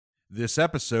This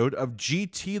episode of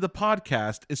GT the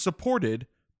Podcast is supported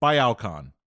by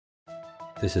Alcon.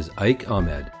 This is Ike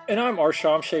Ahmed. And I'm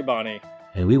Arsham Shaybani.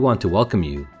 And we want to welcome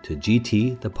you to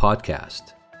GT the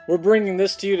Podcast. We're bringing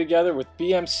this to you together with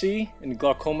BMC and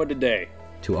Glaucoma Today,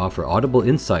 to offer audible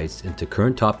insights into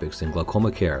current topics in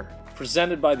glaucoma care.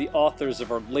 Presented by the authors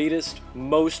of our latest,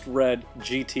 most read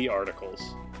GT articles.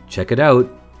 Check it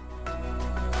out.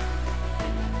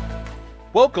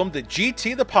 Welcome to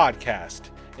GT the Podcast.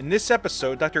 In this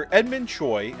episode, Dr. Edmund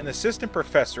Choi, an assistant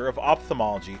professor of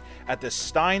ophthalmology at the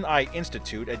Stein Eye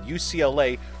Institute at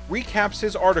UCLA, recaps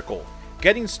his article,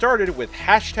 Getting Started with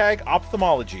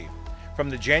 #Ophthalmology, from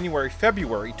the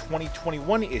January-February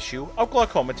 2021 issue of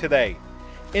Glaucoma Today.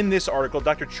 In this article,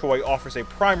 Dr. Choi offers a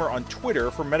primer on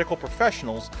Twitter for medical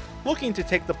professionals looking to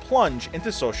take the plunge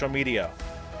into social media.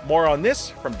 More on this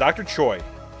from Dr. Choi.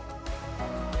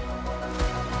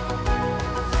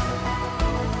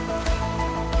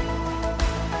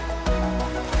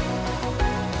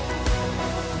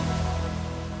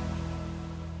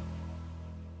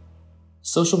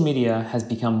 Social media has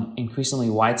become increasingly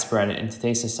widespread in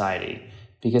today's society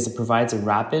because it provides a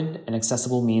rapid and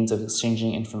accessible means of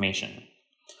exchanging information.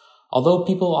 Although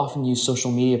people often use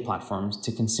social media platforms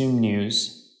to consume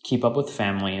news, keep up with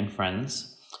family and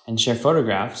friends, and share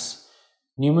photographs,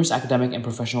 numerous academic and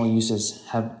professional uses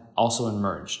have also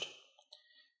emerged.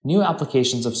 New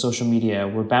applications of social media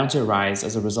were bound to arise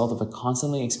as a result of a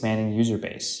constantly expanding user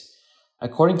base.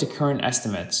 According to current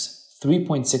estimates,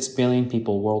 3.6 billion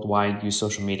people worldwide use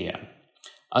social media.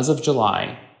 As of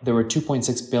July, there were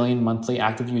 2.6 billion monthly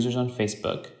active users on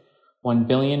Facebook, 1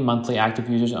 billion monthly active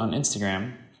users on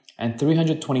Instagram, and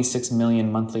 326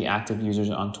 million monthly active users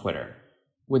on Twitter.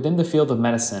 Within the field of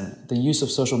medicine, the use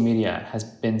of social media has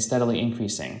been steadily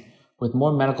increasing, with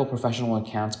more medical professional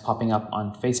accounts popping up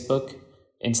on Facebook,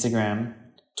 Instagram,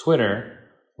 Twitter,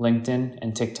 LinkedIn,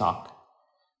 and TikTok.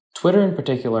 Twitter in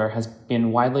particular has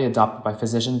been widely adopted by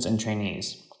physicians and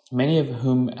trainees, many of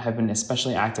whom have been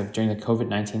especially active during the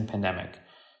COVID-19 pandemic,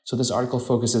 so this article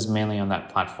focuses mainly on that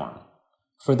platform.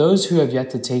 For those who have yet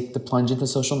to take the plunge into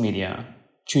social media,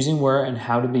 choosing where and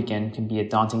how to begin can be a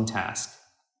daunting task.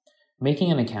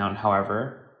 Making an account,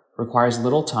 however, requires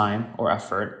little time or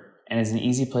effort and is an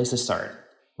easy place to start.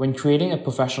 When creating a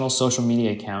professional social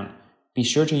media account, be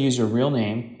sure to use your real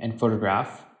name and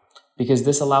photograph, because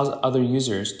this allows other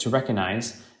users to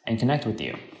recognize and connect with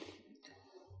you.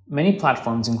 Many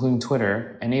platforms, including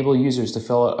Twitter, enable users to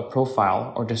fill out a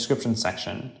profile or description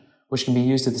section, which can be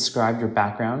used to describe your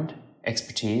background,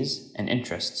 expertise, and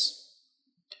interests.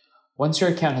 Once your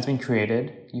account has been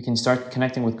created, you can start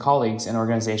connecting with colleagues and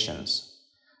organizations.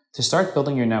 To start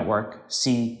building your network,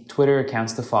 see Twitter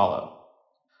accounts to follow.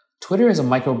 Twitter is a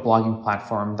microblogging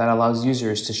platform that allows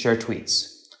users to share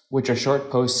tweets, which are short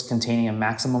posts containing a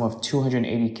maximum of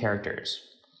 280 characters.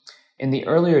 In the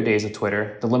earlier days of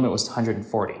Twitter, the limit was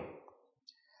 140.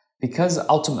 Because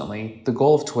ultimately, the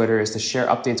goal of Twitter is to share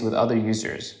updates with other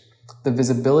users, the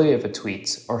visibility of a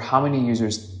tweet, or how many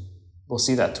users will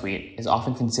see that tweet, is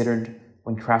often considered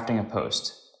when crafting a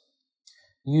post.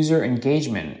 User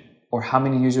engagement, or how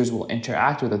many users will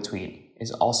interact with a tweet,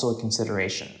 is also a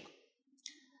consideration.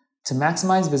 To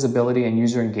maximize visibility and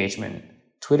user engagement,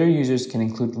 Twitter users can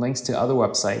include links to other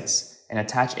websites and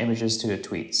attach images to the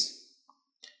tweets.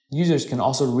 Users can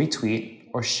also retweet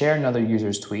or share another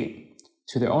user's tweet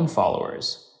to their own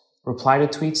followers, reply to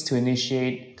tweets to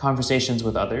initiate conversations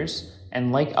with others,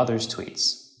 and like others'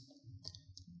 tweets.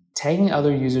 Tagging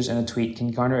other users in a tweet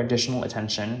can garner additional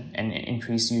attention and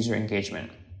increase user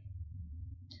engagement.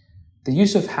 The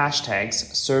use of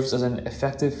hashtags serves as an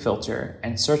effective filter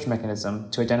and search mechanism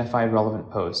to identify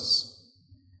relevant posts.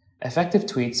 Effective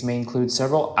tweets may include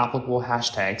several applicable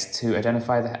hashtags to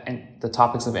identify the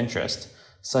topics of interest,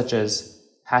 such as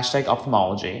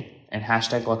 #ophthalmology and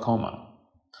 #glaucoma.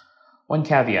 One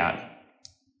caveat: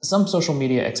 some social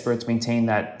media experts maintain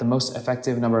that the most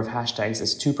effective number of hashtags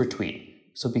is 2 per tweet,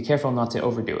 so be careful not to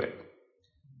overdo it.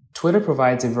 Twitter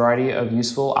provides a variety of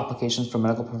useful applications for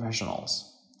medical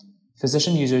professionals.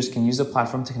 Physician users can use the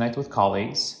platform to connect with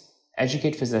colleagues,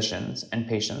 educate physicians and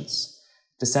patients,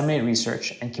 disseminate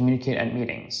research, and communicate at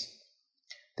meetings.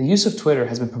 The use of Twitter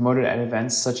has been promoted at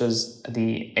events such as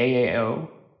the AAO,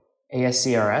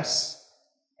 ASCRS,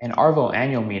 and ARVO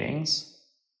annual meetings,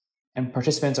 and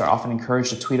participants are often encouraged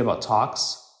to tweet about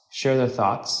talks, share their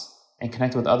thoughts, and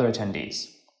connect with other attendees.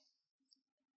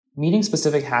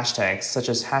 Meeting-specific hashtags such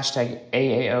as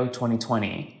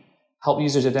 #AAO2020 help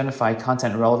users identify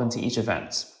content relevant to each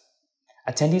event.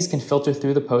 Attendees can filter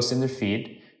through the posts in their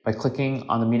feed by clicking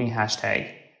on the meeting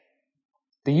hashtag.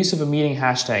 The use of a meeting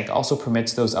hashtag also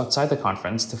permits those outside the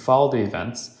conference to follow the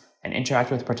events and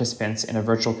interact with participants in a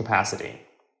virtual capacity.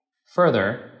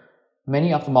 Further,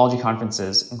 many ophthalmology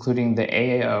conferences, including the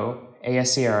AAO,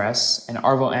 ASCRS, and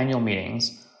ARVO annual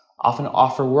meetings, often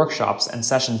offer workshops and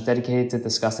sessions dedicated to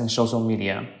discussing social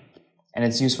media and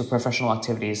its use for professional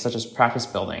activities such as practice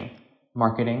building,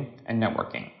 marketing, and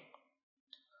networking.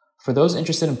 For those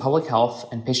interested in public health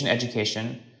and patient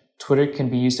education, Twitter can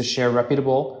be used to share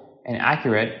reputable and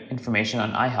accurate information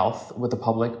on eye health with the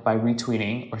public by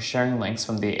retweeting or sharing links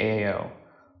from the AAO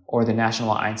or the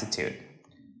National Eye Institute.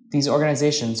 These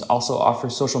organizations also offer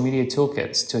social media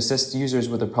toolkits to assist users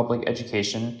with their public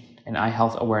education and eye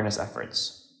health awareness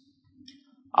efforts.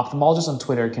 Ophthalmologists on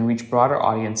Twitter can reach broader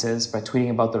audiences by tweeting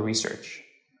about their research.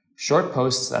 Short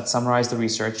posts that summarize the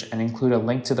research and include a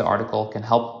link to the article can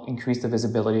help increase the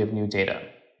visibility of new data.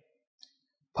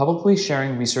 Publicly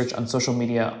sharing research on social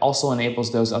media also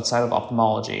enables those outside of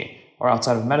ophthalmology or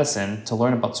outside of medicine to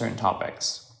learn about certain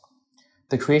topics.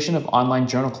 The creation of online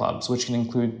journal clubs, which can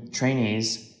include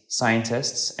trainees,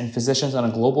 scientists, and physicians on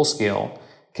a global scale,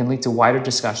 can lead to wider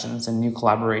discussions and new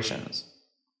collaborations.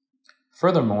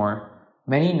 Furthermore,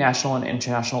 many national and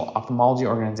international ophthalmology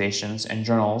organizations and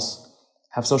journals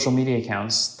have social media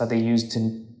accounts that they use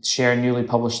to share newly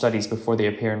published studies before they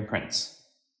appear in print.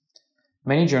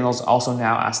 Many journals also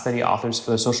now ask study authors for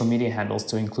their social media handles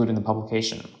to include in the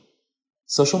publication.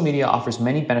 Social media offers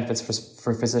many benefits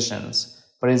for physicians,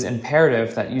 but it is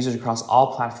imperative that users across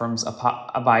all platforms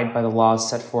abide by the laws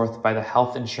set forth by the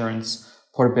Health Insurance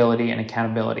Portability and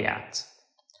Accountability Act.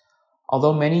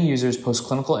 Although many users post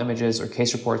clinical images or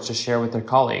case reports to share with their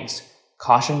colleagues,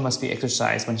 caution must be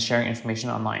exercised when sharing information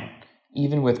online,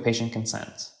 even with patient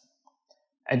consent.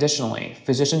 Additionally,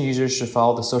 physician users should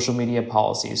follow the social media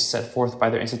policies set forth by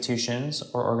their institutions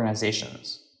or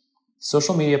organizations.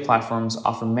 Social media platforms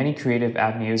offer many creative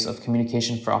avenues of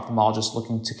communication for ophthalmologists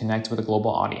looking to connect with a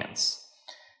global audience.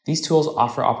 These tools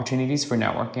offer opportunities for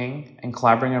networking and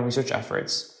collaborating on research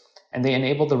efforts, and they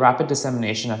enable the rapid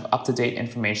dissemination of up-to-date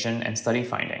information and study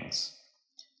findings.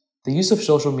 The use of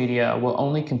social media will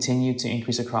only continue to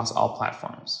increase across all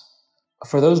platforms.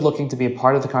 For those looking to be a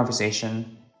part of the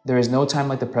conversation, there is no time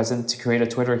like the present to create a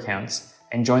Twitter account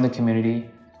and join the community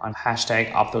on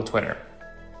 #OpthoTwitter.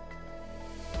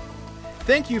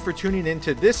 Thank you for tuning in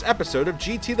to this episode of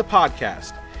GT the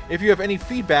Podcast. If you have any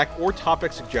feedback or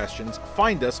topic suggestions,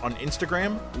 find us on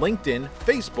Instagram, LinkedIn,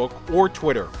 Facebook, or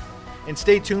Twitter. And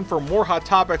stay tuned for more hot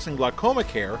topics in glaucoma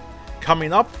care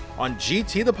coming up on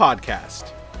GT the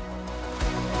Podcast.